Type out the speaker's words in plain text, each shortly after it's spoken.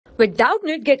With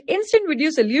Doubtnut, get instant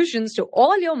video solutions to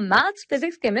all your maths,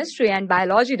 physics, chemistry, and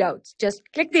biology doubts. Just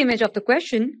click the image of the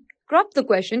question, crop the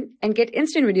question, and get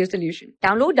instant video solution.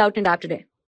 Download Doubtnut app today.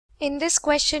 In this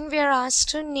question, we are asked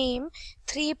to name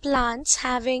 3 plants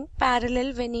having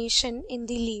parallel venation in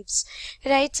the leaves.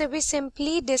 Right, so we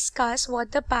simply discuss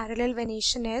what the parallel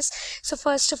venation is. So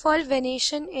first of all,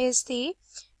 venation is the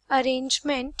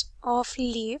arrangement of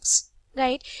leaves.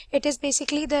 Right, it is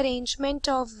basically the arrangement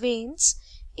of veins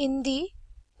in the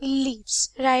leaves,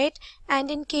 right?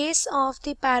 And in case of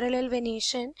the parallel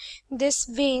venation, these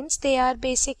veins, they are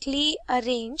basically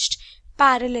arranged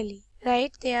parallelly,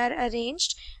 right? They are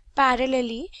arranged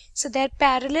parallelly, so their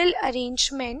parallel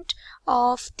arrangement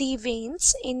of the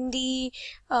veins in the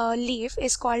leaf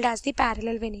is called as the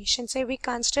parallel venation. So we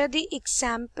consider the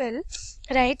example,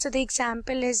 right? So the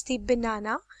example is the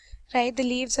banana, right? The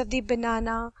leaves of the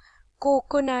banana,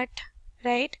 coconut,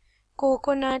 right?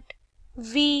 Coconut,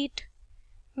 wheat,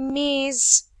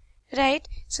 maize, right?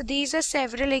 So these are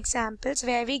several examples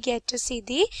where we get to see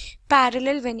the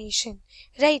parallel venation,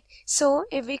 right? So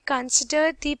if we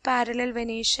consider the parallel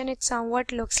venation, it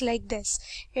somewhat looks like this.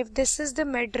 If this is the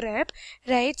midrib,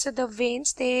 right? So the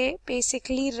veins, they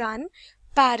basically run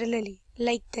parallelly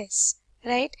like this,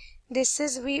 right? This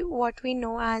is what we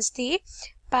know as the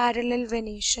parallel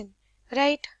venation,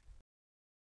 right?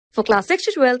 For class 6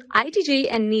 to 12, IIT JEE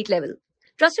and NEET level.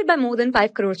 Trusted by more than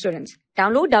 5 crore students.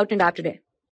 Download Doubtnut app today.